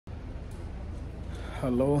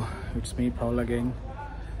Hello, it's me Paul again.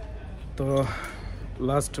 তো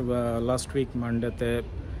last week মানডেতে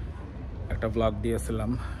একটা blog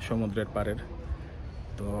দিয়েছিলাম সমুদ্রের পাড়ের।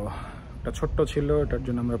 তো এটা ছোট্ট ছিল, এটার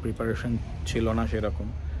জন্য আমরা প্রিপারেশন ছিল না সেরকম,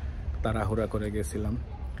 তাড়াহুড়া করে গেছিলাম।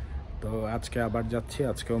 তো আজকে আবার যাচ্ছি,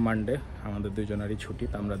 আজকেও মানডে, আমাদের দুজনেরই ছুটি,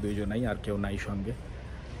 তো আমরা দুইজনাই, আর কেউ নাই সঙ্গে।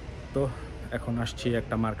 তো এখন আসছি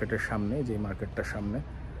একটা মার্কেটের সামনে, যে মার্কেটটার সামনে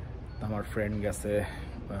তো আমার ফ্রেন্ড গেছে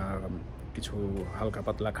কিছু হালকা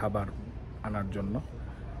পাতলা খাবার আনার জন্য।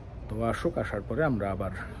 তো আসুক, আসার পরে আমরা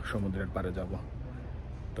আবার সমুদ্রের পাড়ে যাব।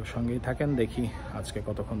 তো সঙ্গেই থাকেন, দেখি আজকে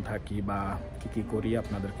কতক্ষণ থাকি বা কি করি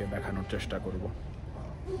আপনাদেরকে দেখানোর চেষ্টা করব।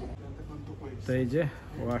 তো এই যে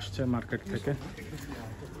ও আসছে মার্কেট থেকে,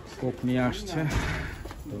 কোক নিয়ে আসছে।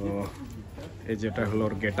 তো এই যেটা হলো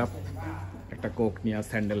ওর গেট আপ, একটা কোক নিয়ে,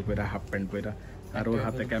 স্যান্ডেল পরা, হাফ প্যান্ট পরা, আর ওর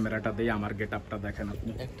হাতে ক্যামেরাটা দিয়ে আমার গেট আপটা দেখেন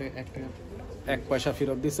আপনি। এক পয়সা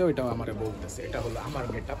ফেরত দিছে, ওইটাও আমারে বলতেছে এটা হলো আমার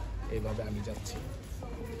গেট আপ, এইভাবে আমি যাচ্ছি।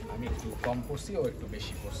 আমি একটু কম পড়ছি, ও একটু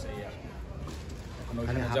বেশি পড়ছে, এই আর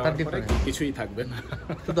কিছুই থাকবে না,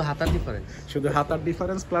 শুধু হাতার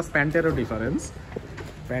ডিফারেন্স প্লাস প্যান্টেরও ডিফারেন্স।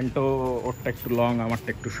 প্যান্টও ওরটা একটু লং, আমারটা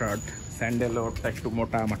একটু শর্ট, স্যান্ডেল ওরটা একটু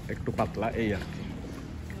মোটা, আমারটা একটু পাতলা, এই আর কি।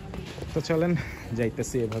 তো চলেন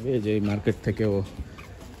যাইতেছি এভাবে। এই যে মার্কেট থেকে ও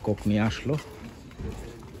কোক নিয়ে আসলো।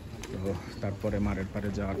 তো তারপরে মারের পাড়ে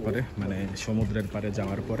যাওয়ার পরে, মানে সমুদ্রের পাড়ে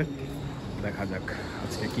যাওয়ার পরে দেখা যাক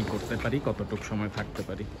আজকে কি করতে পারি, কতটুকু সময় থাকতে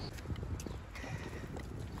পারি।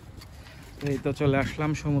 এই তো চলে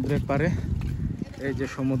আসলাম সমুদ্রের পাড়ে। এই যে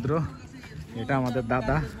সমুদ্র, এটা আমাদের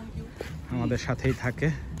দাদা, আমাদের সাথেই থাকে,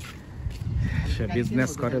 সে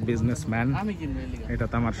বিজনেস করে, বিজনেসম্যান। এটা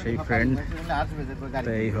তো আমার সেই ফ্রেন্ড।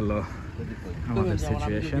 তো এই হলো আমাদের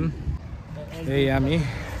সিচুয়েশন। এই আমি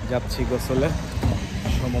যাচ্ছি গোসলে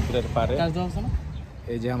সমুদ্রের পাড়ে।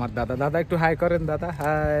 এই যে আমার দাদা, দাদা একটু হাই করেন, দাদা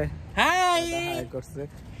হাই। হাই করছে।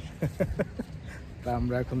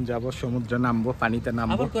 আমরা এখন যাব সমুদ্রে, নামবো, পানিতে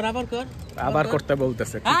নামবো। আবার করতে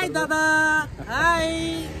বলতেছে। হাই দাদা, হাই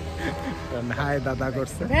হাই দাদা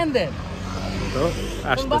করছে। তো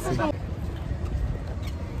আসতেছি।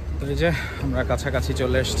 তো এই যে আমরা কাছাকাছি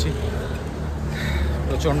চলে এসেছি।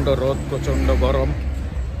 প্রচন্ড রোদ, প্রচন্ড গরম,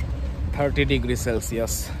 30 ডিগ্রি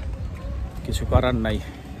সেলসিয়াস। কিছু করার নাই,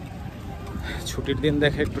 ছুটির দিন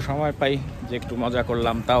দেখে একটু সময় পাই যে একটু মজা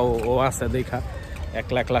করলাম। তাও ও আছে দেখা,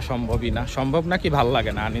 একলা একলা সম্ভবই না, সম্ভব নাকি, ভাল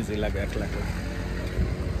লাগে না, আনইজি লাগে একলা একলা।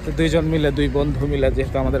 তো দুইজন মিলে, দুই বন্ধু মিলে,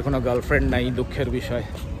 যেহেতু আমাদের কোনো গার্লফ্রেন্ড নাই, দুঃখের বিষয়,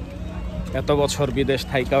 এত বছর বিদেশ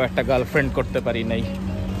থাইকাও একটা গার্লফ্রেন্ড করতে পারি নাই।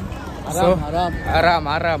 আরাম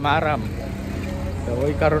আরাম আরাম। তো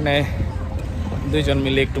ওই কারণে দুইজন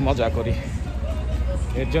মিলে একটু মজা করি।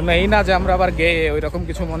 এর জন্য এই না যে আমরা আবার গিয়ে ওই রকম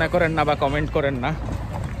কিছু মনে করেন না বা কমেন্ট করেন না,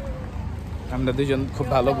 আমরা দুইজন খুব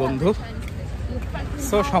ভালো বন্ধু।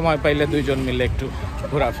 সো সময় পাইলে দুইজন মিলে একটু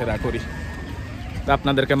ঘোরাফেরা করি। তো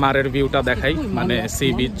আপনাদেরকে মারের ভিউটা দেখাই, মানে সি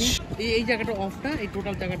বিচ। এই জায়গাটা অফ না, এই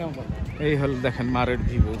টোটাল জায়গাটা অফ। এই হল দেখেন মারের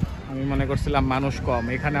ভিউ। আমি মনে করছিলাম মানুষ কম,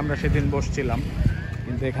 এখানে আমরা সেদিন বসছিলাম,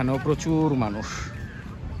 কিন্তু এখানেও প্রচুর মানুষ,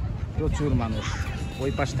 প্রচুর মানুষ।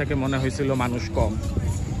 ওই পাশ থেকে মনে হয়েছিল মানুষ কম।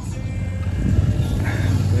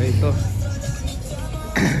 এই তো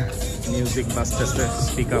মিউজিক বাজতেছে,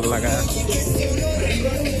 স্পিকার লাগা,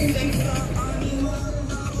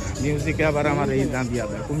 মিউজিকে আবার আমার এই দাঁড়িয়ে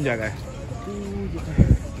দেয়। কোন জায়গায়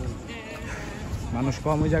মানুষ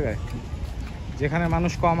কম, ওই জায়গায় যেখানে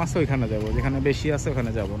মানুষ কম আছে ওইখানে যাব, যেখানে বেশি আছে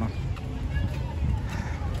ওখানে যাব না,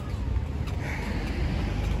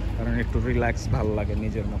 কারণ একটু রিল্যাক্স ভাল লাগে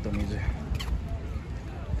নিজের মতো নিজে।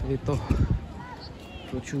 এই তো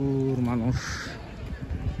প্রচুর মানুষ,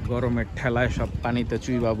 গরমের ঠেলায় সব পানিতে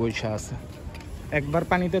চুইবা বৈশা আছে। একবার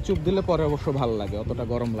পানিতে চুপ দিলে পরে অবশ্য ভাল লাগে, অতটা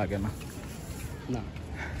গরম লাগে না।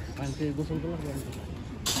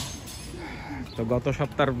 তো গত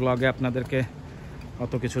সপ্তাহের ব্লগে আপনাদেরকে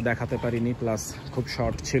অত কিছু দেখাতে পারিনি, প্লাস খুব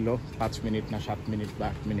শর্ট ছিল, 5 মিনিট না 7 মিনিট বা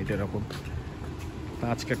 8 মিনিট এরকম। তো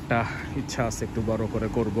আজকে একটা ইচ্ছা আছে একটু বড় করে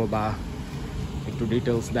করব বা একটু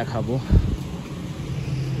ডিটেলস দেখাবো।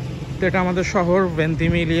 তো এটা আমাদের শহর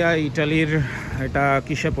ভেন্তিমিলিয়া, ইটালির। এটা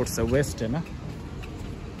কিসে পড়ছে? ওয়েস্টে না?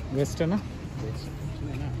 ওয়েস্টে না?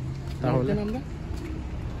 তাহলে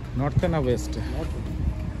নর্থে না ওয়েস্টে?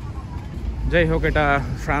 যাই হোক, এটা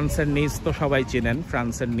ফ্রান্সের নিস, তো সবাই চিনেন,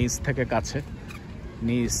 ফ্রান্সের নিস থেকে কাছে,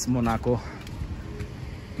 নিস, মোনাকো,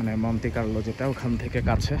 মানে মন্তে কার্লো যেটা, ওখান থেকে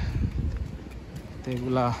কাছে। তো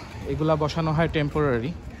এগুলা বসানো হয়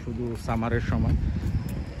টেম্পোরারি, শুধু সামারের সময়,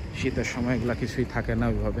 শীতের সময় এগুলা কিছুই থাকে না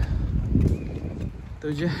ওইভাবে। তো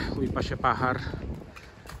ওই যে ওই পাশে পাহাড়,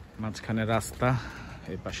 মাঝখানে রাস্তা,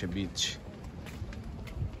 এই পাশে বিচ।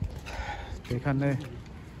 তো এখানে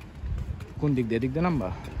কোন দিক দিয়ে নামবা?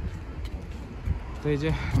 তো এই যে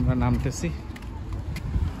আমরা নামতেছি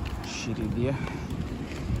সিঁড়ি দিয়ে।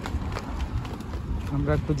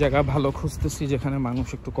 আমরা একটু জায়গা ভালো খুঁজতেছি যেখানে মানুষ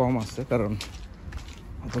একটু কম আছে, কারণ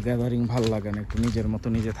অত গ্যাদারিং ভালো লাগে না, একটু নিজের মতো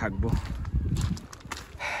নিজে থাকবো।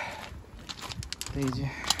 এই যে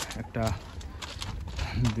একটা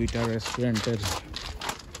দুইটা রেস্টুরেন্টের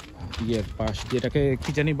ইয়ের পাশ, যেটাকে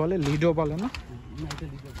কি জানি বলে, লিডো বলে না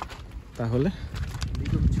তাহলে,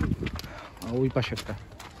 ওই পাশেরটা।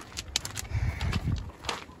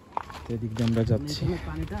 এদিক দিয়ে আমরা যাচ্ছি।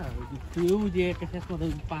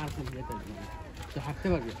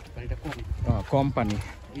 কম পানি,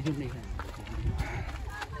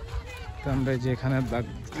 তো আমরা যে এখানে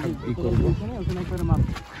ই করবো,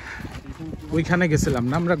 ওইখানে গেছিলাম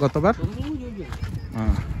না আমরা গতবার।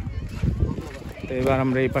 হ্যাঁ, তো এবার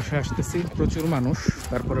আমরা এই পাশে আসতেছি, প্রচুর মানুষ,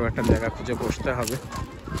 তারপরেও একটা জায়গা খুঁজে বসতে হবে।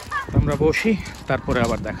 তো আমরা বসি, তারপরে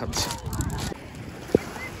আবার দেখাচ্ছি।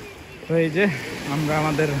 তো এই যে আমরা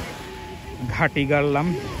আমাদের ঘাটি গাড়লাম,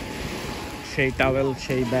 সেই টাওয়েল,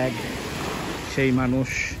 সেই ব্যাগ, সেই মানুষ।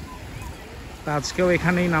 তা আজকেও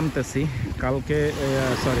এখানেই নামতেছি। কালকে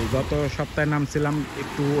গত সপ্তাহে নামছিলাম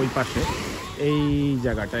একটু ওই পাশে, এই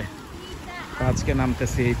জায়গাটায়। তা আজকে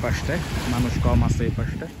নামতেছি এই পাশটায়, মানুষ কম আছে এই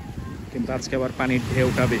পাশটায়, কিন্তু আজকে আবার পানির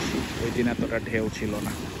ঢেউটা বেশি, ওই দিন এতটা ঢেউ ছিল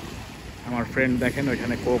না। আমার ফ্রেন্ড দেখেন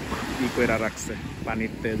ওইখানে কোক ই করে রাখছে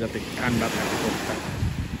পানিতে, যাতে ঠান্ডা থাকে কোকটা,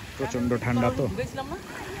 প্রচণ্ড ঠান্ডা। তো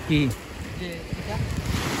কি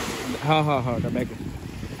হ্যাঁ হ্যাঁ হ্যাঁ, ওটা ব্যাগে।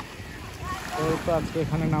 তো আজকে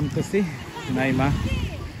এখানে নামতেছি নাইমা,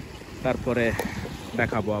 তারপরে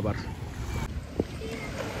দেখাবো আবার।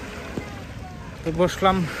 তো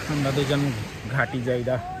বসলাম আমরা দুজন, ঘাটি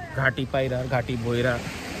যাইরা, ঘাটি পাইরা, ঘাটি বইরা,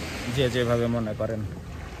 যে যেভাবে মনে করেন।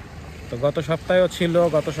 তো গত সপ্তাহেও ছিল,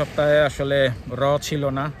 গত সপ্তাহে আসলে ছিল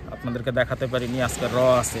না, আপনাদেরকে দেখাতে পারিনি। আজকে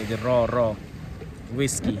আছে, যে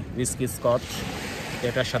উইস্কি স্কচ,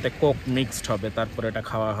 এটার সাথে কোক মিক্সড হবে, তারপরে এটা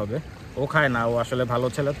খাওয়া হবে। ও খায় না, ও আসলে ভালো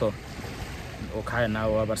ছেলে, তো ও খায় না,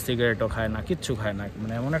 ও আবার সিগারেটও খায় না, কিচ্ছু খায় না।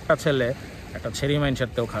 মানে এমন একটা ছেলে, একটা ছেড়ি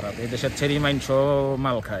মাইন্ডসেরতেও খারাপ। এই দেশের ছেড়ি মাইন্ডসও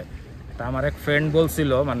মাল খায়। তা আমার এক ফ্রেন্ড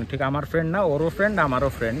বলছিল, মানে ঠিক আমার ফ্রেন্ড না, ওরও ফ্রেন্ড আমারও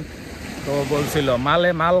ফ্রেন্ড, তো বলছিল মালে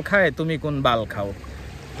মাল খায় তুমি কোন বাল খাও।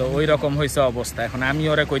 তো ওই রকম হয়েছে অবস্থা। এখন আমি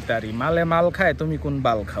ওরে কইতারি, মালে মাল খায় তুমি কোন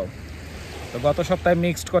বাল খাও। তো গত সপ্তাহে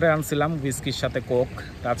মিক্সড করে আনছিলাম হুইস্কির সাথে কোক,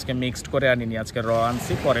 তো আজকে মিক্সড করে আনিনি, আজকে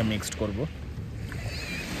আনছি, পরে মিক্সড করব।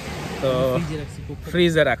 তো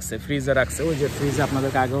ফ্রিজে রাখছে, ওই যে ফ্রিজে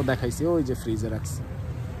আপনাদেরকে আগেও দেখাইছি, ওই যে ফ্রিজে রাখছে,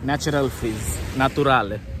 ন্যাচারাল ফ্রিজ,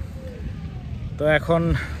 ন্যাতুরালে। তো এখন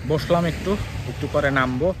বসলাম, একটু পরে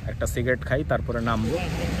নামবো, একটা সিগারেট খাই, তারপরে নামবো।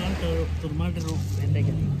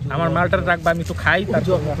 আমার মালটার রাখবো, আমি একটু খাই,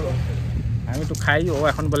 আমি একটু খাই। ও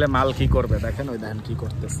এখন বলে মাল কি করবে, দেখেন ওই দেখেন কি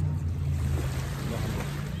করতেছে,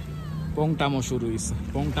 পংটামো শুরু হয়েছে,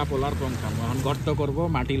 পংটা পোলার পংটামো। এখন গর্ত করবো,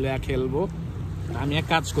 মাটি লয়া খেলবো। আমি এক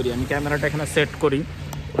কাজ করি, আমি ক্যামেরাটা এখানে সেট করি,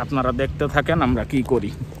 আপনারা দেখতে থাকেন আমরা কি করি।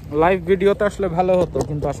 লাইভ ভিডিওতে আসলে ভালো হতো,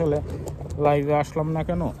 কিন্তু আসলে লাইভে আসলাম না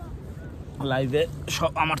কেন, লাইভে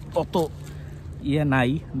সব আমার তত ইয়ে নাই।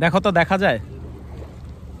 দেখো তো, দেখা যায়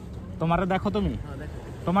তোমারে, দেখো তুমি,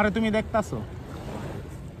 তোমারে তুমি দেখতাছো।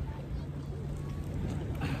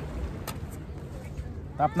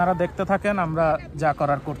 আপনারা দেখতে থাকেন, আমরা যা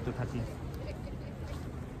করার করতে থাকি।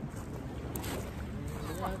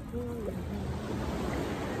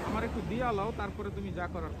 আমার একটু দিয়া লাও, তারপরে তুমি যা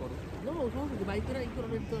করার করো।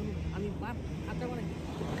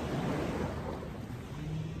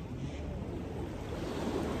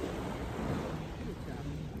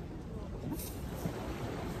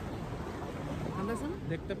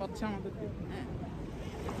 দেখতে পাচ্ছে আমাদেরকে?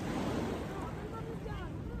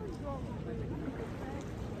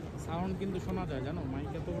 সাউন্ড কিন্তু শোনা যায়, জানো,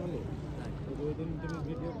 মাইকে তো বলো। ওই দিন তুমি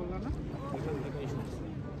ভিডিও করলা না, ওইখান থেকেই শুনছি।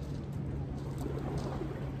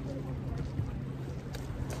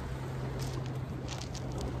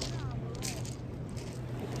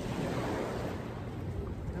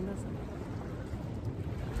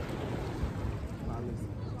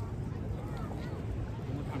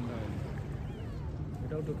 ঠান্ডা হয়,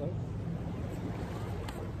 এটাও ঢুকাও।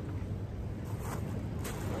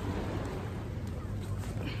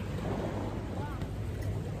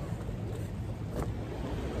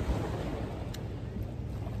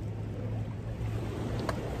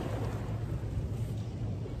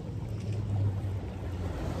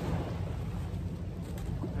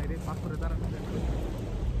 পাথরে দাঁড়ানো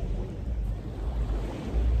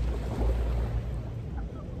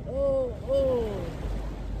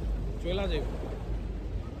চলা যাবে।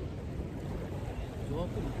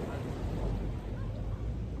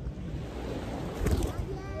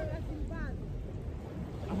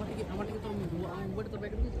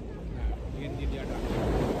 গেঞ্জি দিয়া ঢাকা,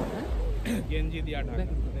 গেঞ্জি দিয়া ঢাকা।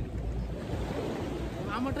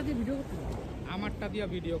 আমারটা দিয়ে ভিডিও করতে, আমারটা দিয়া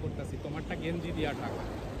ভিডিও করতেছি, তোমারটা গেঞ্জি দিয়া ঢাকা।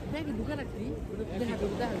 দেখি ঢুকে রাখছি, দেখা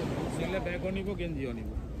যাবে। ছেলে ব্যাগও নিব, গেঞ্জিও নিব।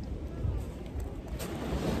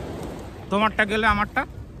 তোমারটা গেলে আমারটা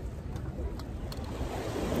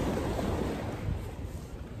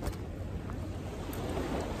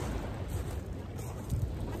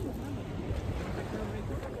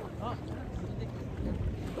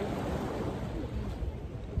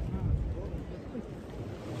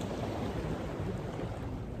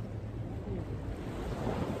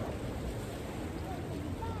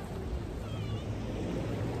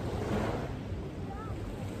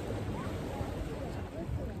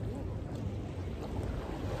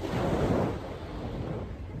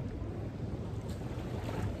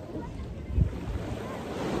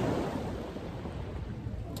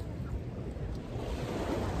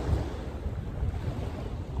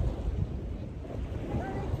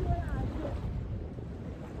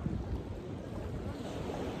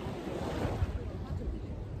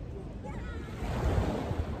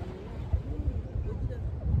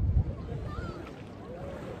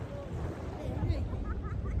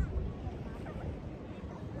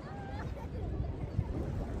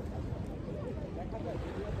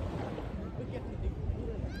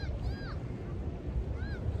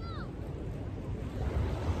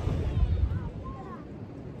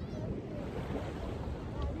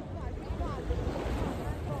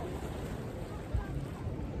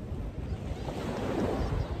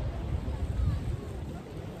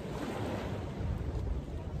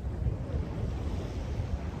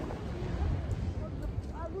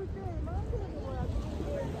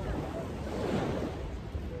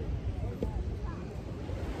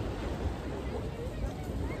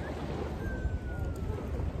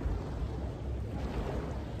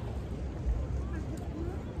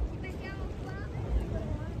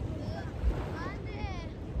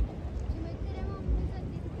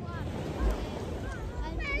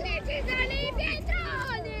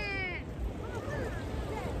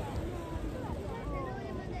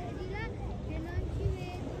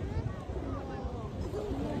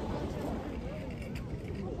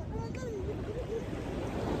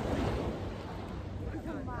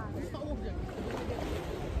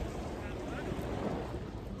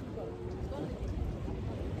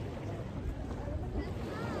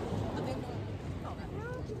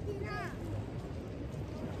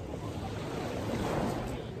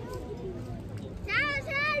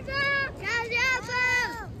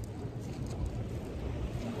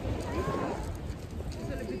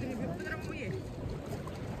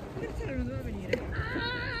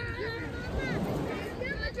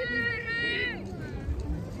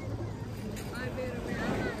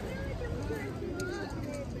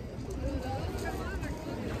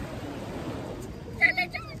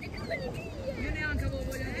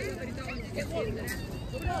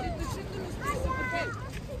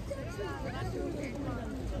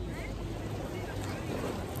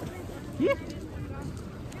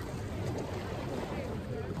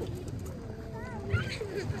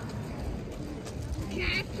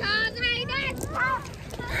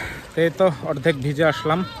এই তো অর্ধেক ভিজে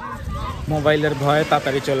আসলাম, মোবাইলের ভয়ে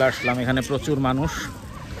তাড়াতাড়ি চলে আসলাম। এখানে প্রচুর মানুষ,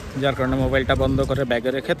 যার কারণে মোবাইলটা বন্ধ করে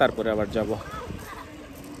ব্যাগে রেখে তারপরে আবার যাব।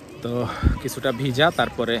 তো কিছুটা ভিজা,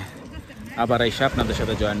 তারপরে আবার এসে আপনাদের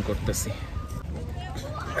সাথে জয়েন করতেছি।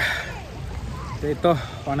 এই তো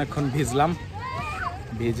অনেকক্ষণ ভিজলাম,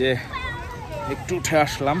 ভিজে একটু উঠে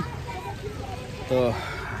আসলাম। তো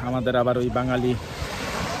আমাদের আবার ওই বাঙালি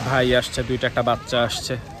ভাই আসছে, দুইটা একটা বাচ্চা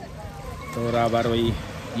আসছে। তো ওরা আবার ওই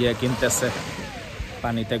ইয়ে কিনতেছে,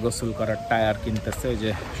 পানিতে গোসল করার টায়ার কিনতেছে, ওই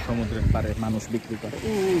যে সমুদ্রের পাড়ে মানুষ বিক্রি করে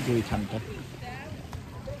ওইখানটা।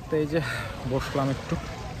 তো এই যে বসলাম একটু,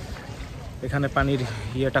 এখানে পানির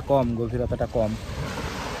ইয়েটা কম, গভীরতাটা কম।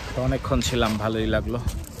 তো অনেকক্ষণ ছিলাম, ভালোই লাগলো।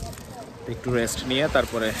 একটু রেস্ট নিয়ে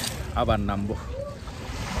তারপরে আবার নামবো।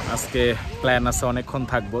 আজকে প্ল্যান আছে অনেকক্ষণ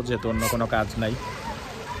থাকবো, যেহেতু অন্য কোনো কাজ নাই।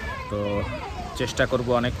 তো চেষ্টা করব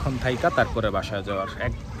অনেকক্ষণ থাইকা তারপরে বাসায় যাওয়ার,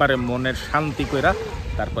 একবারে মনের শান্তি কইরা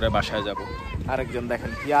তারপরে বাসায় যাব। আরেকজন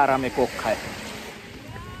দেখেন কি আরামে কোক খায়,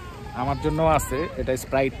 আমার জন্য আছে। এটা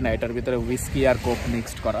স্প্রাইট না, এটার ভিতরে হুইস্কি আর কোক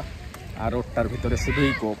মিক্সড করা, আর ওটার ভিতরে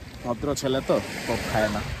শুধুই কোক। ভদ্র ছেলে তো কোক খায়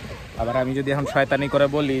না। আবার আমি যদি এখন শয়তানি করে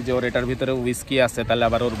বলি যে ওর এটার ভিতরে হুইস্কি আছে, তাহলে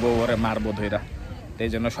আবার ওর বউ ওরে মারবো ধইরা। এই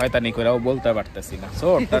জন্য শয়তানি করেও বলতে পারতেছি না। সো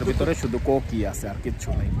ওটার ভিতরে শুধু কোকই আছে, আর কিচ্ছু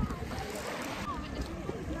নেই।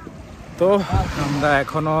 তো আমরা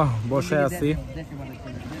এখনো বসে আছি,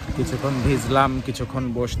 কিছুক্ষণ ভিজলাম, কিছুক্ষণ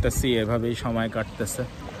বসতেছি, এভাবেই সময় কাটতেছে।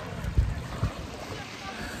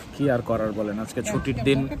 কি আর করার বলেন, আজকে ছুটির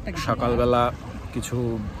দিন। সকালবেলা কিছু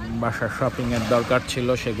বাসার শপিংয়ের দরকার ছিল,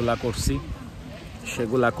 সেগুলা করছি।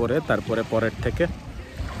 সেগুলা করে তারপরে পরের থেকে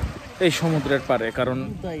এই সমুদ্রের পারে, কারণ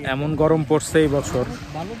এমন গরম পড়ছে এই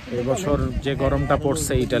বছর যে গরমটা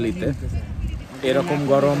পড়ছে ইটালিতে, এরকম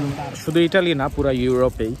গরম শুধু ইটালি না, পুরো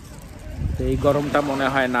ইউরোপেই। তো এই গরমটা মনে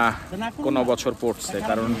হয় না কোনো বছর পড়ছে,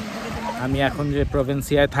 কারণ আমি এখন যে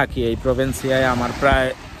প্রভিন্সিয়ায় থাকি, এই প্রভিন্সিয়ায় আমার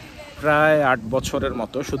প্রায় 8 বছরের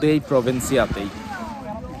মতো, শুধু এই প্রভিন্সিয়াতেই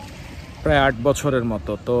প্রায় 8 বছরের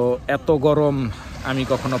মতো। তো এত গরম আমি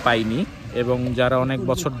কখনো পাইনি, এবং যারা অনেক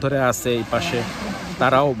বছর ধরে আছে এই পাশে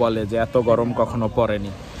তারাও বলে যে এত গরম কখনো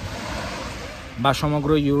পড়েনি। বা সমগ্র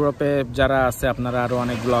ইউরোপে যারা আছে, আপনারা আরও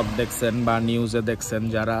অনেক ব্লগ দেখছেন বা নিউজে দেখছেন,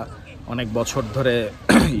 যারা অনেক বছর ধরে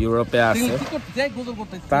ইউরোপে আছে,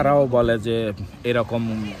 তারাও বলে যে এরকম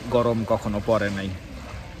গরম কখনো পড়ে নাই।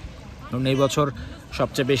 এই বছর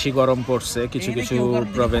সবচেয়ে বেশি গরম পড়ছে কিছু কিছু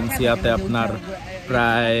প্রভিন্সিয়াতে। আপনার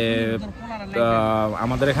প্রায়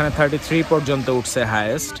আমাদের এখানে 33 পর্যন্ত উঠছে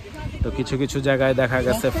হাইয়েস্ট। তো কিছু কিছু জায়গায় দেখা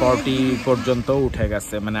গেছে 40 পর্যন্ত উঠে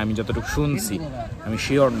গেছে, মানে আমি যতটুকু শুনছি, আমি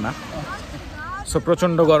শিওর না। সো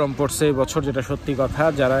প্রচণ্ড গরম পড়ছে এই বছর, যেটা সত্যি কথা।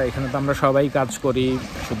 যারা এখানে তো আমরা সবাই কাজ করি,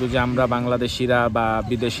 শুধু যে আমরা বাংলাদেশিরা বা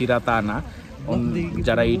বিদেশিরা তা না,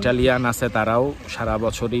 যারা ইটালিয়ান আছে তারাও সারা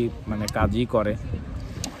বছরই মানে কাজই করে।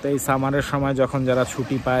 তো এই সামারের সময় যখন যারা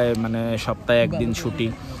ছুটি পায়, মানে সপ্তাহে একদিন ছুটি,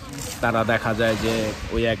 তারা দেখা যায় যে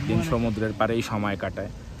ওই একদিন সমুদ্রের পাড়েই সময়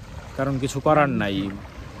কাটায়। কারণ কিছু করার নাই,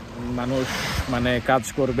 মানুষ মানে কাজ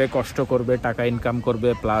করবে, কষ্ট করবে, টাকা ইনকাম করবে,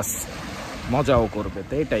 প্লাস মজাও করবে।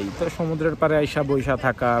 তো এটাই তো, সমুদ্রের পাড়ে আইসা বৈশা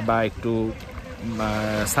থাকা বা একটু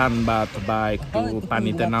সানবাথ বা একটু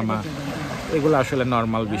পানিতে নামা, এগুলো আসলে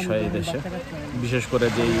নর্মাল বিষয় এই দেশে, বিশেষ করে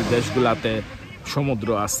যেই দেশগুলাতে সমুদ্র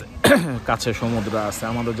আছে, কাছে সমুদ্র আছে।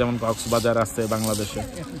 আমাদের যেমন কক্সবাজার আছে বাংলাদেশে,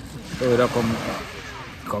 তো এরকম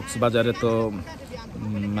কক্সবাজারে তো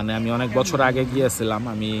মানে আমি অনেক বছর আগে গিয়েছিলাম,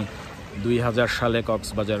 আমি 2000 সালে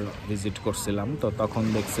কক্সবাজার ভিজিট করছিলাম। তো তখন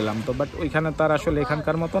দেখছিলাম, তো বাট ওইখানে তার আসলে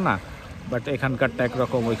এখানকার মতো না, বাট এখানকারটা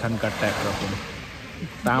একরকম, ওইখানকারটা একরকম।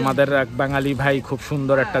 তা আমাদের এক বাঙালি ভাই খুব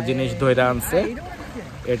সুন্দর একটা জিনিস ধইরা আনছে,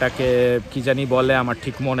 এটাকে কি জানি বলে, আমার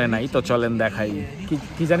ঠিক মনে নাই। তো চলেন দেখাই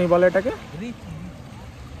কি জানি বলে এটাকে।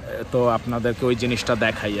 তো আপনাদেরকে ওই জিনিসটা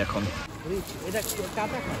দেখাই এখন।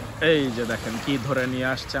 এই যে দেখেন কি ধরে নিয়ে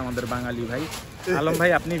আসছে আমাদের বাঙালি ভাই। আলম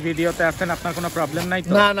ভাই, আপনি ভিডিওতে আছেন, আপনার কোনো প্রবলেম নাই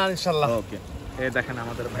তো? না না, ইনশাআল্লাহ। ওকে, এই দেখেন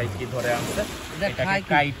আমাদের ভাই কি ধরে আনছে। এটাকে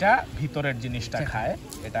কাইটা ভিতরের জিনিসটা খায়।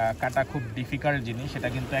 এটা কাটা খুব ডিফিকাল্ট জিনিস, এটা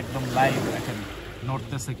কিন্তু একদম লাইভ, দেখেন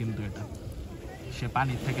নড়তেছে কিন্তু। এটা সে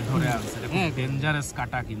পানি থেকে ধরে আনছে, এটা খুব ডেঞ্জারাস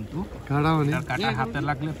কাটা কিন্তু। কাটা হাতে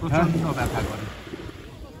লাগলে প্রচন্ড ব্যথা করে।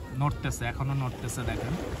 নড়তেছে, এখনো নড়তেছে,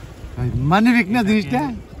 দেখেন। মানে বিকনা জিনিসটা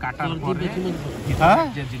কাটার পরে ভিতরে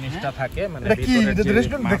যে জিনিসটা থাকে, মানে ভিতরে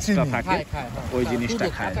যে মাছটা থাকে, ওই জিনিসটা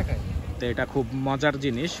খায়। তো এটা খুব মজার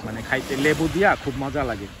জিনিস, মানে খাইতে লেবু দিয়া খুব মজা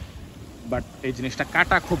লাগে। বাট এই জিনিসটা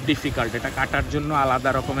কাটা খুব ডিফিকাল্ট। এটা কাটার জন্য আলাদা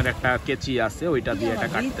রকমের একটা কেচি আছে, ওইটা দিয়ে এটা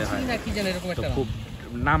কাটতে হয়। তো খুব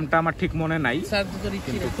নামটা আমার ঠিক মনে নাই,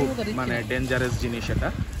 কিন্তু খুব মানে ডেঞ্জারাস জিনিস। এটা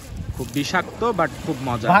খুব বিষাক্ত, বাট খুব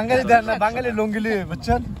মজা। বাঙালি লঙ্গিলি,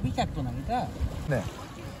 বুঝছেন? বিষাক্ত না এটা না।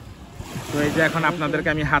 তো এই যে এখন আপনাদেরকে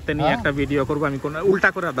আমি হাতে নিয়ে একটা ভিডিও করব। আমি কোনো উল্টা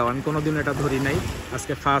করে দাও, আমি কোনোদিন এটা ধরি নাই,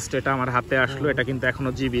 আজকে ফার্স্ট এটা আমার হাতে আসলো। এটা কিন্তু এখনো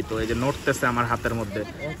জীবিত, এই যে নড়তেছে আমার হাতের মধ্যে।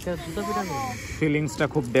 ফিলিংসটা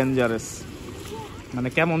খুব ডেঞ্জারাস, মানে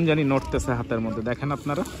কেমন জানি নড়তেছে হাতের মধ্যে, দেখেন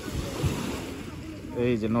আপনারা।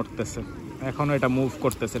 এই যে নড়তেছে, এখনো এটা মুভ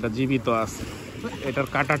করতেছে, এটা জীবিত আছে। এটার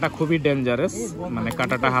কাঁটাটা খুবই ডেঞ্জারাস, মানে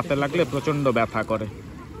কাঁটাটা হাতে লাগলে প্রচন্ড ব্যথা করে।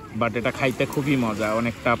 বাট এটা খাইতে খুবই মজা,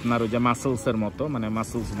 অনেকটা আপনার ওই যে মাসলসের মতো, মানে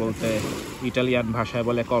মাসলস বলতে ইটালিয়ান ভাষায়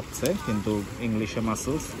বলে কপসে, কিন্তু ইংলিশে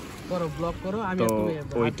মাসলস। তো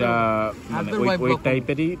ওইটা মানে ওই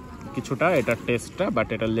টাইপেরই কিছুটা এটার টেস্টটা। বাট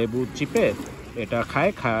এটা লেবু চিপে এটা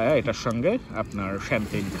খায়, এটার সঙ্গে আপনার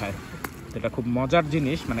শ্যাম্পেন খায়। এটা খুব মজার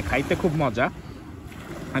জিনিস, মানে খাইতে খুব মজা।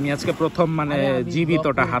 আমি আজকে প্রথম মানে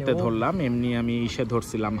জীবিতটা হাতে ধরলাম, এমনি আমি ইসে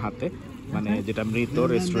ধরছিলাম হাতে, মানে যেটা মৃত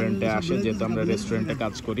রেস্টুরেন্টে আসে, যেহেতু আমরা রেস্টুরেন্টে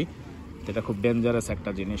কাজ করি। এটা খুব ডেঞ্জারাস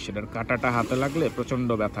একটা জিনিস, সেটার কাঁটাটা হাতে লাগলে প্রচণ্ড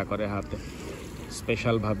ব্যথা করে হাতে।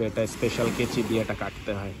 স্পেশালভাবে এটা স্পেশাল কেচি দিয়ে এটা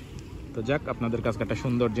কাটতে হয়। তো যাক, আপনাদের কাছে একটা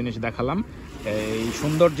সুন্দর জিনিস দেখালাম। এই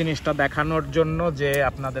সুন্দর জিনিসটা দেখানোর জন্য যে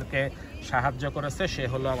আপনাদেরকে সাহায্য করেছে সে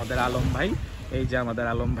হলো আমাদের আলম ভাই। এই যে আমাদের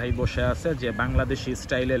আলম ভাই বসে আছে, যে বাংলাদেশি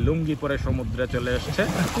স্টাইলে লুঙ্গি পরে সমুদ্রে চলে এসেছে,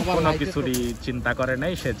 কোনো কিছুরই চিন্তা করে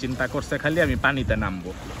নাই। সে চিন্তা করছে খালি আমি পানিতে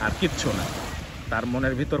নামবো, আর কিচ্ছু না। তার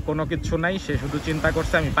মনের ভিতর কোনো কিছু নাই, সে শুধু চিন্তা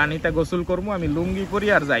করছে আমি পানিতে গোসল করবো, আমি লুঙ্গি পরি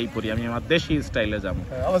আর যাই পরি, আমি আমার দেশি স্টাইলে যাবো।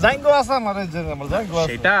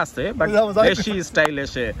 সেটা আছে, বাট দেশি স্টাইলে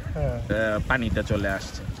সে পানিতে চলে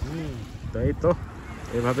আসছে। তো এই তো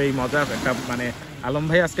এভাবেই মজা একটা মানে আলম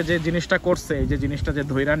ভাই আজকে যে জিনিসটা করছে, এই যে জিনিসটা যে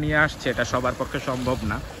ধইরা নিয়ে আসছে, এটা সবার পক্ষে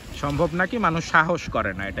সম্ভব না কি মানুষ সাহস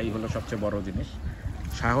করে না, এটাই হলো সবচেয়ে বড় জিনিস।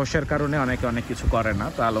 সাহসের কারণে অনেকে অনেক কিছু করে না।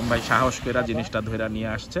 তো আলম ভাই সাহস করে জিনিসটা ধইরা নিয়ে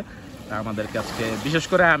আসছে। তা আমাদেরকে আজকে বিশেষ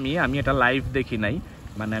করে আমি এটা লাইভ দেখি নাই,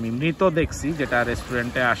 মানে আমি মৃত দেখছি, যেটা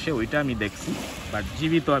রেস্টুরেন্টে আসে ওইটা আমি দেখছি, বাট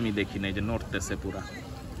জীবিত আমি দেখি নাই যে নড়তেছে পুরা।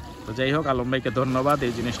 তো যাই হোক, আলম ভাইকে ধন্যবাদ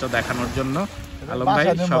এই জিনিসটা দেখানোর জন্য। আলম ভাই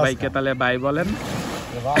সবাইকে তাহলে বাই বলেন।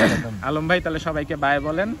 আলম ভাই তাহলে সবাইকে বাই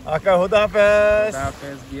বলেন।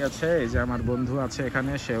 হাফেজ দিয়েছে। এই যে আমার বন্ধু আছে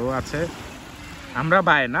এখানে, সেও আছে। আমরা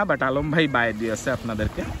বাই না, বাট আলম ভাই বাই দিয়েছে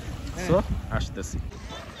আপনাদেরকে। সো আসতেছি।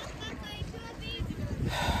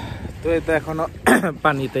 তো এই তো এখনো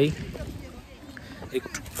পানিতেই,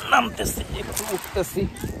 একটু নামতেছি একটু উঠতেছি,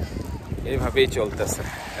 এইভাবেই চলতেছে।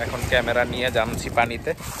 এখন ক্যামেরা নিয়ে যাচ্ছি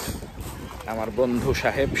পানিতে। আমার বন্ধু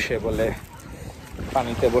সাহেব সে বলে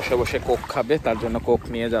পানিতে বসে বসে কোক খাবে, তার জন্য কোক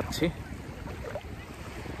নিয়ে যাচ্ছি।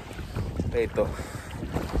 এই তো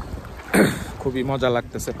খুবই মজা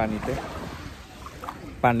লাগতেছে পানিতে।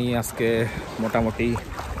 পানি আজকে মোটামুটি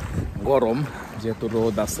গরম, যেহেতু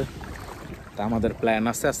রোদ আছে। তা আমাদের প্ল্যান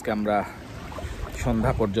আছে আজকে আমরা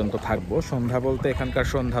সন্ধ্যা পর্যন্ত থাকবো। সন্ধ্যা বলতে এখানকার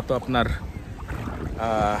সন্ধ্যা তো আপনার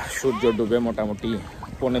সূর্য ডুবে মোটামুটি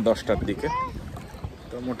 10:45টার দিকে।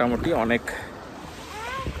 তো মোটামুটি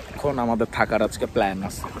অনেকক্ষণ আমাদের থাকার আজকে প্ল্যান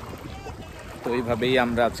আছে। তো এইভাবেই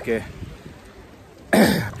আমরা আজকে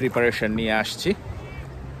প্রিপারেশন নিয়ে আসছি।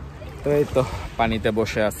 তো এই তো পানিতে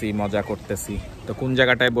বসে আছি, মজা করতেছি। তো কোন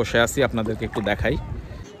জায়গাটায় বসে আছি আপনাদেরকে একটু দেখাই।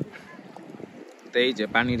 তো এই যে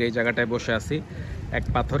পানির এই জায়গাটায় বসে আছি, এক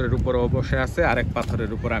পাথরের উপর ও বসে আছে, আর এক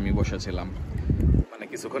পাথরের উপর আমি বসেছিলাম। মানে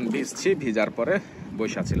কিছুক্ষণ ভিজছি, ভিজার পরে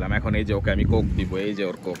বসেছিলাম। এখন এই যে ওকে আমি কোক দিব, এই যে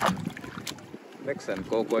ওর কোক দেখছেন,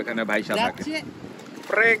 কোকো এখানে ভাইসা থাকে।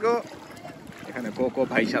 প্রেগো এখানে কোকো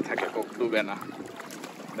ভাইসা থাকে, কোক ডুবে না।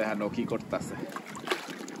 দেখেন ও কি করতেছে।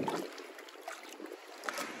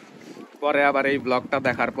 পরে আবার এই ব্লগটা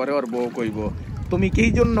দেখার পরে ওর বউ কইব, তুমি কি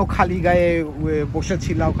জন্য খালি গায়ে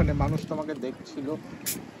বসেছিলা, ওখানে মানুষ তোমাকে দেখছিল।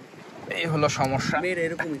 এই হলো সমস্যা।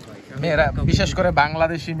 মেয়েরা বিশেষ করে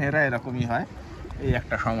বাংলাদেশি মেয়েরা এরকমই হয়, এই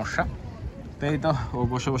একটা সমস্যা। তো এই তো ও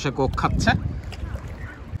বসে বসে কোক খাচ্ছে,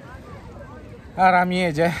 আর আমি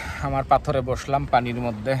এই যে আমার পাথরে বসলাম পানির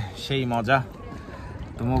মধ্যে, সেই মজা।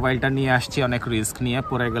 তো মোবাইলটা নিয়ে আসছি অনেক রিস্ক নিয়ে,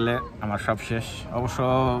 পড়ে গেলে আমার সব শেষ। অবশ্য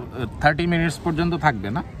 30 মিনিটস পর্যন্ত থাকবে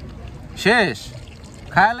না, শেষ।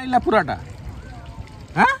 খায়া লাইলা পুরাটা,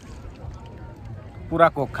 হ্যাঁ পুরা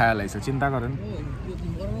কোক খায়া লাইছে, চিন্তা করেন।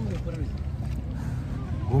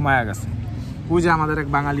 ঘুমায়া গেছে। ওই যে আমাদের এক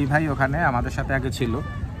বাঙালি ভাই ওখানে আমাদের সাথে আগে ছিল,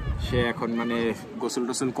 সে এখন মানে গোসল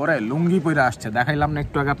টোসল করে লুঙ্গি পরে আসছে, দেখাইলাম না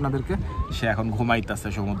একটু আগে আপনাদেরকে। সে এখন ঘুমাইতেছে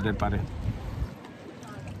সমুদ্রের পাড়ে,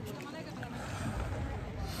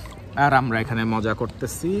 আর আমরা এখানে মজা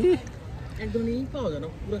করতেছি।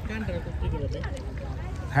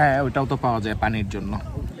 হ্যাঁ ওইটাও তো পাওয়া যায় পানির জন্য,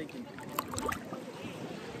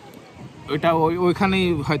 ওইটা ওইখানেই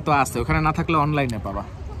হয়তো আছে, ওখানে না থাকলে অনলাইনে পাবা।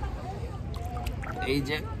 এই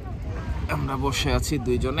যে আমরা বসে আছি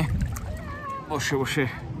দুইজনে, বসে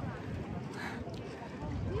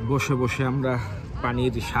বসে আমরা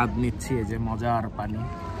পানির স্বাদ নিচ্ছি। এই যে মজার পানি,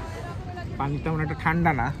 পানিটা মানে একটা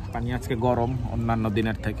ঠান্ডা না, পানি আজকে গরম অন্যান্য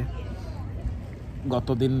দিনের থেকে।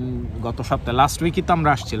 গত সপ্তাহে লাস্ট উইকই তো আমরা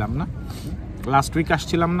আসছিলাম না, লাস্ট উইক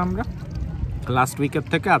আসছিলাম না আমরা, লাস্ট উইকের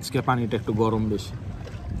থেকে আজকে পানিটা একটু গরম বেশি,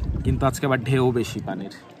 কিন্তু আজকে আবার ঢেউ বেশি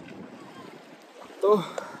পানির। তো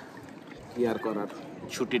কি আর করার,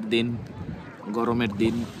 ছুটির দিন, গরমের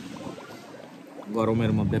দিন,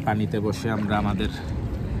 গরমের মধ্যে পানিতে বসে আমরা আমাদের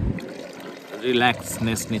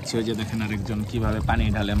রিল্যাক্সনেস নিচ্ছি। ওই যে দেখেন আরেকজন কিভাবে পানি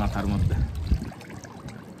ঢালে মাথার মধ্যে,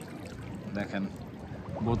 দেখেন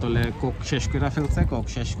বোতলে কোক শেষ করে ফেলছে, কোক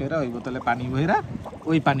শেষ করে ওই বোতলে পানি বইরা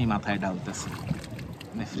ওই পানি মাথায় ঢালতেছে।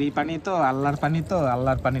 মানে ফ্রি পানি তো, আল্লাহর পানি তো,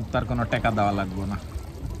 আল্লাহর পানির তো আর কোনো টাকা দেওয়া লাগবে না।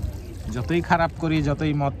 যতই খারাপ করি,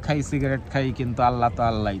 যতই মদ খাই, সিগারেট খাই, কিন্তু আল্লাহ তো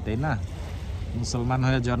আল্লাহই, তাই না? মুসলমান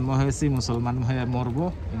হয়ে জন্ম হয়েছি, মুসলমান হয়ে মরবো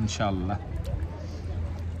ইনশাআল্লাহ।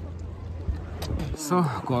 সো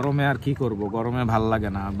গরমে আর কি করব, গরমে ভাল লাগে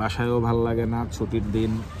না, বাসায়ও ভাল লাগে না। ছুটির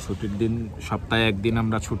দিন সপ্তাহে একদিন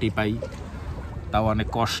আমরা ছুটি পাই, তাও অনেক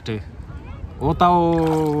কষ্টে। ও তাও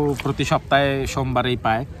প্রতি সপ্তাহে সোমবারেই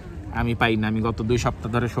পায়, আমি পাই না। আমি গত 2 সপ্তাহ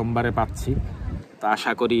ধরে সোমবারে পাচ্ছি, তো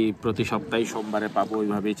আশা করি প্রতি সপ্তাহে সোমবারে পাবো,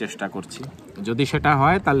 ওইভাবেই চেষ্টা করছি। যদি সেটা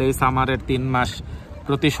হয় তাহলে এই সামারের 3 মাস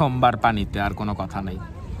প্রতি সোমবার পানিতে, আর কোনো কথা নেই।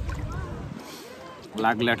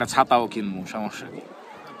 লাগলে একটা ছাতাও কিনবো, সমস্যা নেই।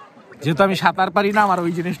 যেহেতু আমি সাঁতার পারি না, আমার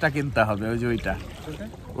ওই জিনিসটা কিনতে হবে, ওই যে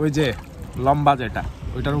ওই যে লম্বা যেটা,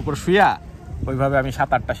 ওইটার উপর শুয়া ওইভাবে আমি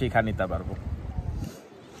সাঁতারটা শিখা নিতে পারবো।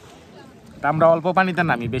 তা আমরা অল্প পানিতে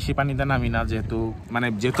নামি, বেশি পানিতে নামি না, যেহেতু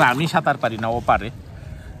আমি সাঁতার পারি না, ও পারে,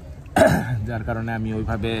 যার কারণে আমি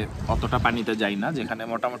ওইভাবে অতটা পানিতে যাই না। যেখানে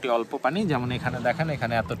মোটামুটি অল্প পানি, যেমন এখানে দেখেন,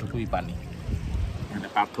 এখানে এতটুকুই পানি, এখানে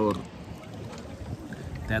পাথর,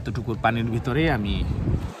 এতটুকু পানির ভিতরেই আমি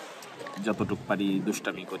যতটুকু পারি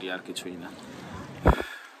দুষ্টামি করি, আর কিছুই না।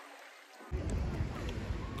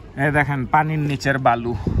 এই দেখেন পানির নিচের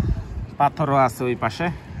বালু, পাথরও আছে ওই পাশে,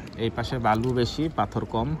 এই পাশে বালু বেশি, পাথর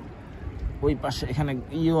কম। ওই পাশে এখানে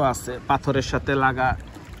ইও আছে, পাথরের সাথে লাগা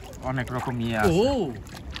অনেক রকম ইয়ে আছে।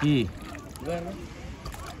 কি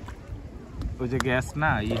ওই যে গ্যাস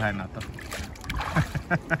না, হয় না তো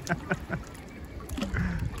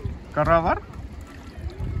করো আবার।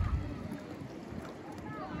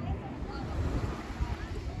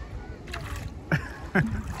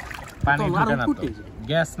 পানি ঢুকে না তো,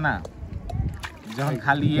 গ্যাস না, যখন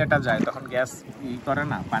খালি এটা যায় তখন গ্যাস করে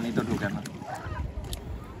না, পানি তো ঢুকে না।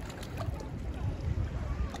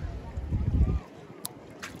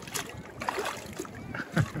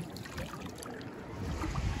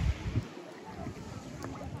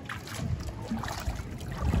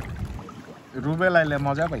 রুবেল আইলে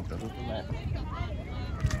মজা পাইতো,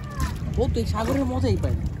 ও তো সাগরের মজাই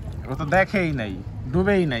পায় না, ও তো দেখেই নাই,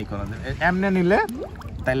 ডুবেই নাই কোনোদিন। এমনি নিলে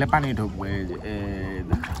তাইলে পানি ঢুকবে, এই যে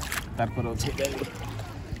তারপরে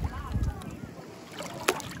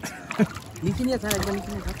নিচে নিয়ে থাক, একদম নিচে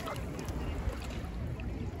নিয়ে থাক।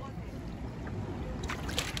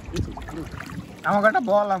 আমাকে একটা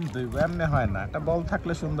বল আনতে হইব, এমনি হয় না, একটা বল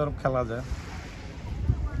থাকলে সুন্দর খেলা যায়।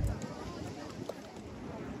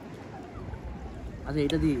 আচ্ছা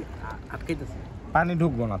এটা দিয়ে আটকাইতেছে, পানি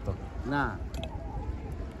ঢুকবো না তো, না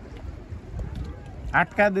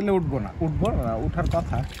আটকায় দিলে উঠবো না, উঠার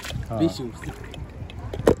কথা বেশি উঠছে।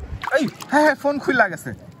 এই হ্যাঁ হ্যাঁ, ফোন খুইলা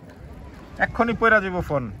গেছে, এক্ষুনি পয়রা যাব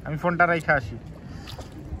ফোন, আমি ফোনটা রাইখা আসি,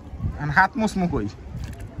 হাত মুসমু কই।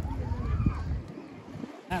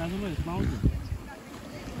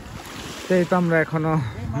 এই তো আমরা এখনো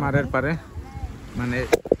মারের পারে, মানে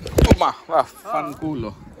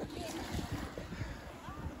ফানকুলো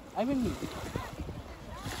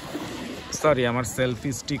সরি, আমার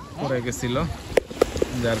সেলফি স্টিক পড়ে গেছিল,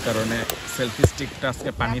 যার কারণে সেলফি স্টিকটা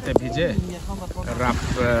আজকে পানিতে ভিজে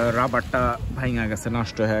রাবারটা ভাঙা গেছে,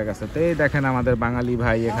 নষ্ট হয়ে গেছে। তো এই দেখেন আমাদের বাঙালি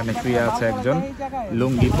ভাই এখানে শুয়ে আছে, একজন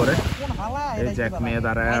লুঙ্গি পরে, এই যে এক মেয়ে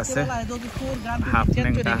দাঁড়ায় আছে হাফ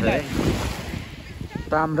ন্যাংটা হয়ে।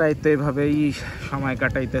 তো আমরা এই তো এইভাবেই সময়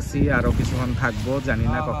কাটাইতেছি, আরো কিছুক্ষণ থাকবো, জানি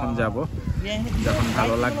না কখন যাব, যখন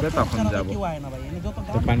ভালো লাগবে তখন যাব।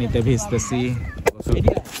 তো পানিতে ভিজতেছি,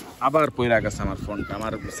 আবার পয়রা গেছে আমার ফোনটা,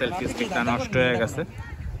 আমার সেলফি স্টিকটা নষ্ট হয়ে গেছে।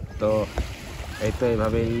 তো এই তো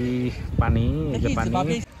এইভাবেই পানি, এই যে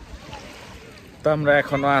পানি, তো আমরা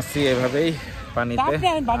এখনো আছি এভাবেই পানিতে,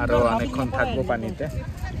 আরো অনেকক্ষণ থাকবো পানিতে।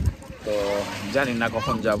 তো জানি না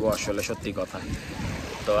কখন যাব আসলে, সত্যি কথা।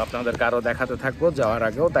 তো আপনাদেরকে আরো দেখাতে থাকবো, যাওয়ার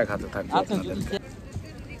আগেও দেখাতে থাকবো আপনাদেরকে।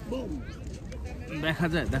 দেখা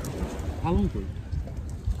যায়, দেখো আলম কই,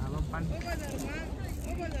 আলম পানি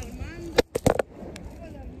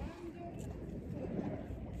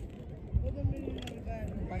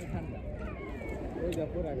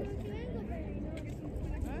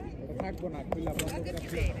থাকবো না, খুলা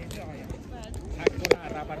থাকবো না,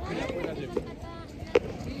 আর আবার খুলা পড়া যাবে।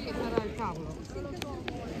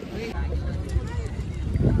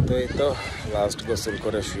 তো এই তো লাস্ট গোসল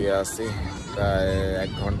করে শুয়ে আছি, প্রায়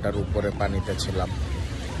 1 ঘন্টার উপরে পানিতে ছিলাম,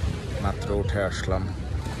 মাত্র উঠে আসলাম।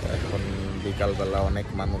 এখন বিকালবেলা অনেক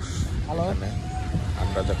মানুষ, এখানে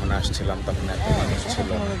আমরা যখন আসছিলাম তখন এত মানুষ ছিল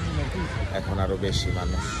না, এখন আরো বেশি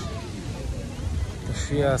মানুষ। তো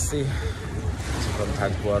শুয়ে আছি, কিছুক্ষণ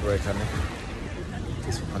থাকবো আরো এখানে,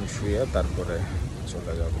 কিছুক্ষণ শুয়ে তারপরে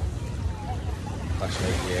চলে যাব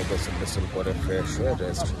বাসায় গিয়ে, গোসল টোসল করে ফ্রেশ হয়ে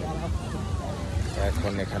রেস্ট নেব।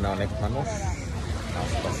 এখন এখানে অনেক মানুষ,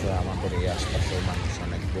 আশপাশে আমাদের এই আশপাশে মানুষ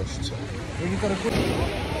অনেক বসছে।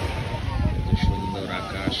 সুন্দর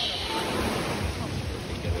আকাশ,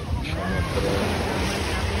 সমুদ্র,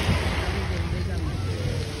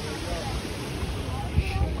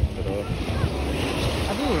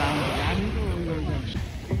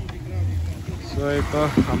 এই তো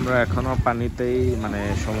আমরা এখনো পানিতেই, মানে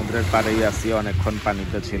সমুদ্রের পাড়েই আছি, অনেকক্ষণ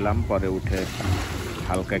পানিতে ছিলাম, পরে উঠে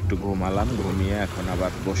হালকা একটু ঘুমালাম, ঘুমিয়ে এখন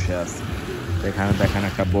আবার বসে আছি। এখানে দেখেন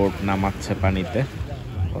একটা বোট নামাচ্ছে পানিতে,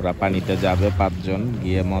 ওরা পানিতে যাবে 5 জন,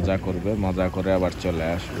 গিয়ে মজা করবে, মজা করে আবার চলে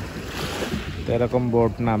আসবে। তো এরকম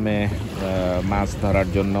বোট নামে, মাছ ধরার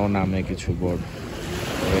জন্যও নামে কিছু বোট।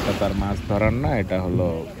 এটা তার মাছ ধরার না, এটা হলো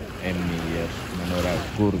এমনি মানে ওরা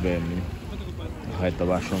ঘুরবে এমনি, হয়তো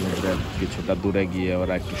বা সমুদ্রের কিছুটা দূরে গিয়ে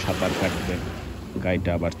ওরা একটু সাঁতার কাটবে, গাইটা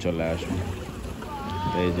আবার চলে আসবে।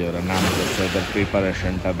 এই যে ওরা নাম করছে, ওদের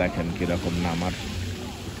প্রিপারেশনটা দেখেন কিরকম নামার।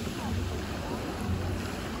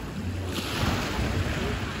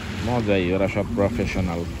 মজাই, ওরা সব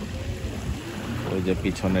প্রফেশনাল। ওই যে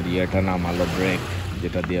পিছনের ইয়েটা নামালো, ব্রেক,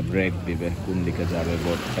 যেটা দিয়ে ব্রেক দিবে কোন দিকে যাবে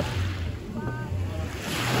বোটটা।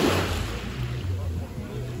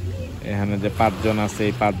 এখানে যে 5 জন আছে,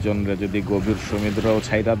 এই 5 জনরে যদি গভীর সমুদ্রেও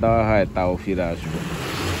ছাইরা দেওয়া হয় তাও ফিরে আসবে।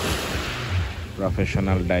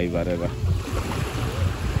 প্রফেশনাল ডাইভারেরা।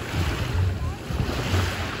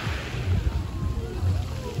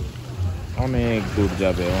 অনেক দূর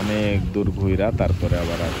যাবে, অনেক দূর ঘুইরা তারপরে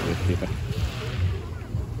আবার আসবে ফিরে।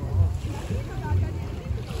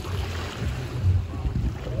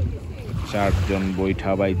 চারজন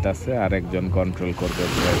বৈঠা বাইতাছে, আর একজন কন্ট্রোল করবে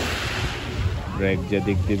ব্রেক। ব্রেক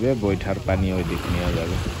যেদিক দিবে বৈঠার পানি ওই দিক নিয়ে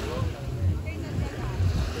যাবে।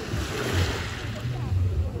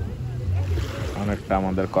 অনেকটা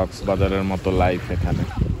আমাদের কক্সবাজারের মতো লাইফ এখানে।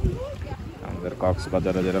 আমাদের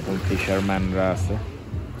কক্সবাজারে যেরকম ফিশারম্যানরা আছে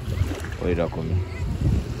ওই রকমই,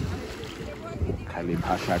 খালি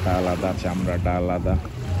ভাষাটা আলাদা, চামড়াটা আলাদা,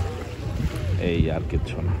 এই আর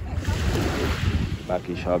কিচ্ছু না।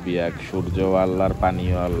 বাকি সবই এক। সূর্যও আল্লাহর,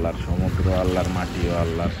 পানিও আল্লাহর, সমুদ্র আল্লাহর, মাটিও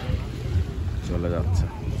আল্লাহর। চলে যাচ্ছে।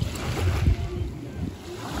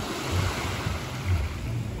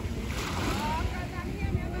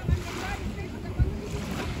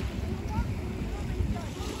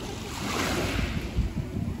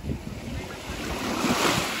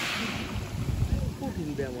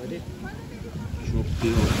 শক্তি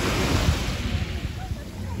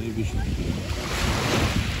হেভি শক্তি।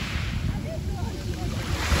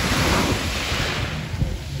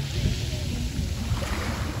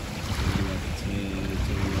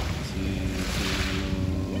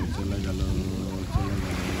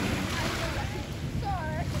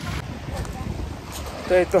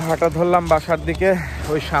 তো এই তো হাঁটা ধরলাম বাসার দিকে।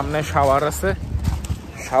 ওই সামনে শাওয়ার আছে,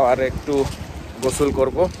 শাওয়ারে একটু গোসল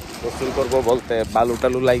করব। গোসল করব বলতে বালু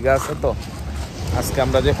টালু লাইগা আছে তো। আজকে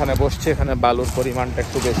আমরা যেখানে বসছি এখানে বালুর পরিমাণটা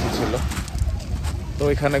একটু বেশি ছিল, তো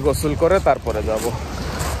ওইখানে গোসল করে তারপরে যাব।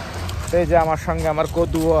 এই যে আমার সঙ্গে আমার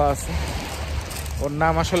কদুও আছে। ওর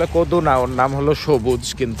নাম আসলে কদু না, ওর নাম হলো সবুজ,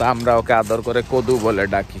 কিন্তু আমরা ওকে আদর করে কদু বলে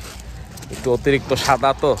ডাকি। একটু অতিরিক্ত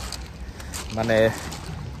সাদা তো, মানে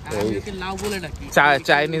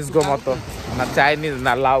চাইনিজ গো মতো না, চাইনিজ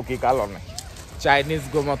না, লাউ কি কালো নেই, চাইনিজ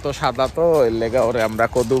গো মতো সাদা তো, ওই লেগা ওরে আমরা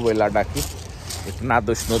কদু বইলা ডাকি। একটু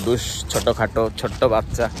নাদুস নুদুস, ছোটখাটো ছোট্ট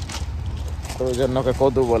বাচ্চা, তো ওই জন্য ওকে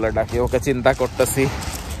কদু বলে ডাকি। ওকে চিন্তা করতেছি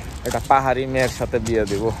এটা পাহাড়ি মেয়ের সাথে বিয়ে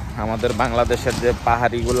দিব। আমাদের বাংলাদেশের যে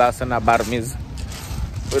পাহাড়িগুলো আছে না, বার্মিজ,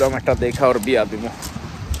 ওইরকম একটা দেখা ওর বিয়া দিব।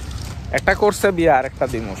 একটা করছে বিয়ে, আর একটা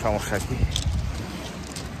দিব, সমস্যা কি।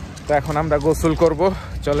 তো এখন আমরা গোসল করব।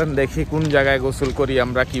 চলেন দেখি কোন জায়গায় গোসল করি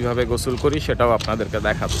আমরা, কিভাবে গোসল করি সেটাও আপনাদেরকে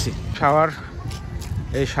দেখাচ্ছি। শাওয়ার,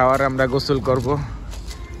 এই শাওয়ারে আমরা গোসল করব।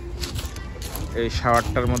 এই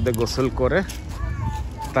শাওয়ারটার মধ্যে গোসল করে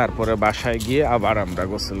তারপরে বাসায় গিয়ে আবার আমরা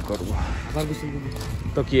গোসল করব।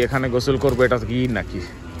 তো কি এখানে গোসল করব এটা কি নাকি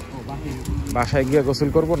বাসায় গিয়ে গোসল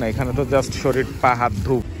করব না? এখানে তো জাস্ট শরীর পা হাত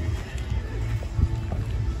ধুব।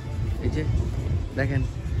 এই যে দেখেন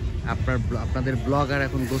আপনাদের ব্লগার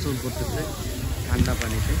এখন গোসল করতেছে ঠান্ডা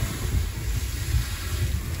পানিতে।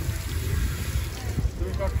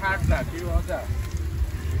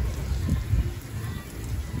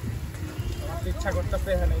 ইচ্ছা করতেছে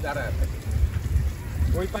এখানে দাঁড়ায়,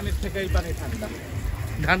 ওই পানির থেকে এই পানি ঠান্ডা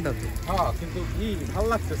ঠান্ডা তো, হ্যাঁ, কিন্তু কি ভালো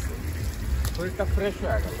লাগতেছে, শরীরটা ফ্রেশ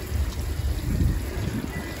হয়ে গেল।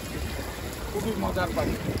 খুবই মজার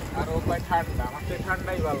পানি, আর ও পানি ঠান্ডা, আমার তো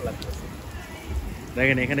ঠান্ডাই ভালো লাগতেছে।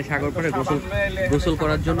 দেখেন এখানে সাগর পাড়ে গোসল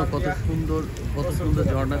করার জন্য কত সুন্দর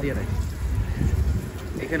ঝর্ণা দিয়ে রাখে।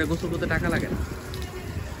 এখানে গোসল করতে টাকা লাগে না,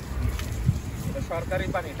 সরকারি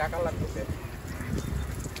পানি, টাকা লাগতেছে।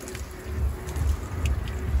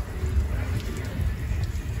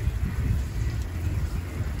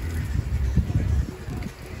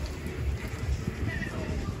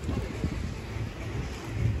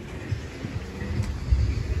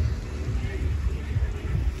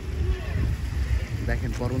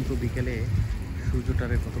 দেখেন পরন্ত বিকেলে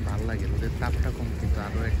সূর্যটারে কত ভালো লাগে, ওদের তাপটা কম কিন্তু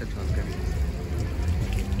আরো একটা ঝলকানি।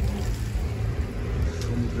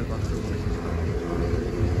 সমুদ্রের কথা তো বলে শেষ করা যায়।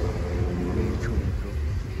 সমুদ্র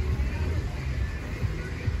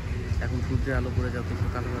এখন সূর্যের আলো পড়ে যাওয়া কিছু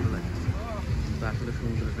কালো কালো লাগে, কিন্তু আসলে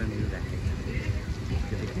সমুদ্রটা নীল দেখে।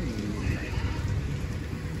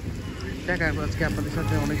 দেখ আজকে আপনাদের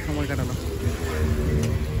সাথে অনেক সময় কাটালাম।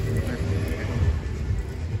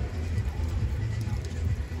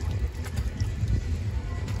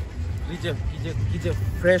 কি যে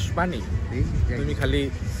ফ্রেশ পানি, তুমি খালি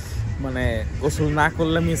মানে গোসল না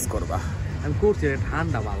করলে মিস করবা। আমি করছি,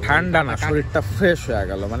 ঠান্ডা ঠান্ডা না, শরীরটা ফ্রেশ হয়ে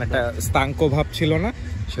গেল, মানে একটা স্তাঙ্ক ভাব ছিল না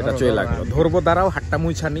সেটা চলে লাগলো। ধরবো দাঁড়াও, হাটটা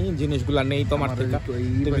মুছা নি, জিনিসগুলা নেই তোমার থেকে,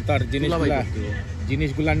 তুমি তো আর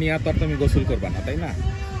জিনিসগুলা নিয়ে তো আর তুমি গোসল করবা না, তাই না?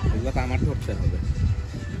 এগুলো তো আমার ধরতে হবে।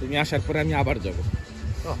 তুমি আসার পরে আমি আবার যাবো।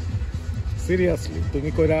 সিরিয়াসলি তুমি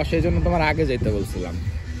কইরা আসো, এই জন্য তোমার আগে যাইতে বলছিলাম।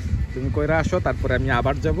 তুমি কইরা আসো, তারপরে আমি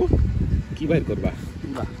আবার যাব। কি বাইর করবা?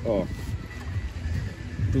 ও,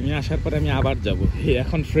 তুমি আসার পরে আমি আবার যাব।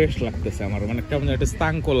 এখন ফ্রেশ লাগতেছে আমার, মানে কেমন একটা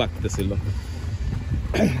স্তাঙ্ক লাগতেছিল।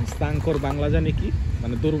 স্তাঙ্কর বাংলা জানি কি,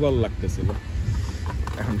 মানে দুর্বল লাগতেছিল,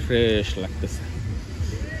 এখন ফ্রেশ লাগতেছে।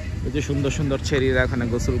 এই যে সুন্দর সুন্দর ছেড়িরা এখানে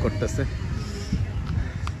গোসল করতেছে,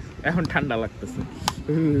 এখন ঠান্ডা লাগতেছে।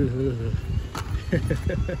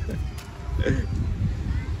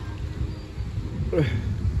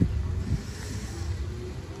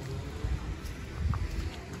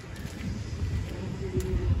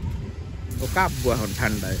 ও কাঁপবো এখন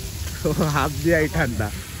ঠান্ডায়, হাত দিয়াই ঠান্ডা।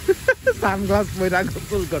 সানগ্লাস পরে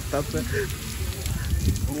গোসল করতেছে।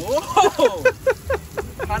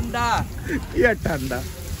 ঠান্ডা কি আর ঠান্ডা,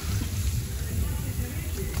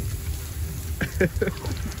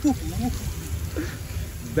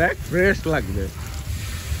 দেখ ফ্রেশ লাগবে।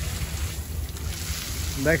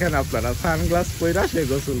 দেখেন আপনারা, সানগ্লাস পইরা সে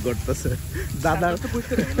গোসল করতেছে।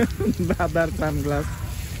 দাদার সানগ্লাস।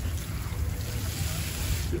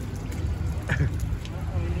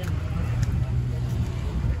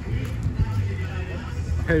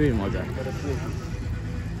 হেভি মজা।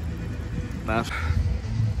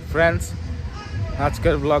 ফ্রেন্ডস,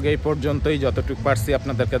 আজকের ব্লগ এই পর্যন্তই, যতটুকু পারছি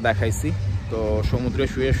আপনাদেরকে দেখাইছি। তো সমুদ্রে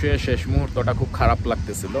শুয়ে শুয়ে শেষ মুহূর্তটা খুব খারাপ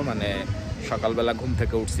লাগতেছিল, মানে সকালবেলা ঘুম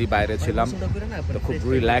থেকে উঠছি, বাইরে ছিলাম, তো খুব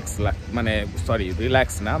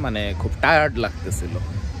রিল্যাক্স না, মানে খুব টায়ার্ড লাগতেছিল।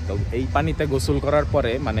 তো এই পানিতে গোসল করার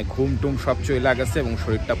পরে মানে ঘুম টুম সব চলে গেছে এবং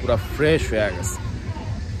শরীরটা পুরো ফ্রেশ হয়ে গেছে।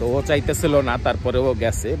 তো ও চাইতেছিল না, তারপরেও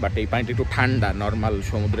গেছে, বাট এই পানিটা একটু ঠান্ডা নর্মাল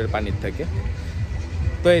সমুদ্রের পানির থেকে।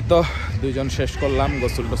 তো এই তো দুইজন শেষ করলাম,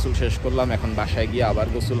 গোসল টোসল শেষ করলাম, এখন বাসায় গিয়ে আবার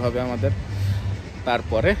গোসল হবে আমাদের।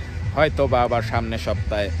 তারপরে হয়তো বা আবার সামনে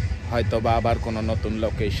সপ্তাহে হয়তো বা আবার কোনো নতুন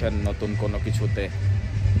লোকেশন, নতুন কোনো কিছুতে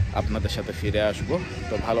আপনাদের সাথে ফিরে আসব।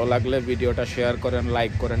 তো ভালো লাগলে ভিডিওটা শেয়ার করেন,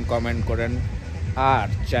 লাইক করেন, কমেন্ট করেন, আর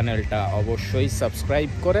চ্যানেলটা অবশ্যই সাবস্ক্রাইব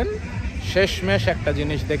করেন। শেষমেশ একটা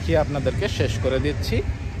জিনিস দেখিয়ে আপনাদেরকে শেষ করে দিচ্ছি।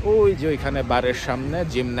 ওই যে ওইখানে বারের সামনে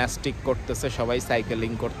জিমন্যাস্টিক করতেছে সবাই,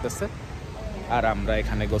 সাইকেলিং করতেছে, আর আমরা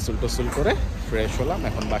এখানে গোসল টোসল করে ফ্রেশ হলাম।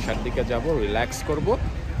 এখন বাসার দিকে যাব, রিল্যাক্স করব,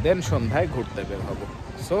 দেন সন্ধ্যায় ঘুরতে বের হব।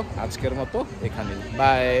 সো আজকের মতো এখানেই,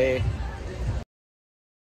 বাই।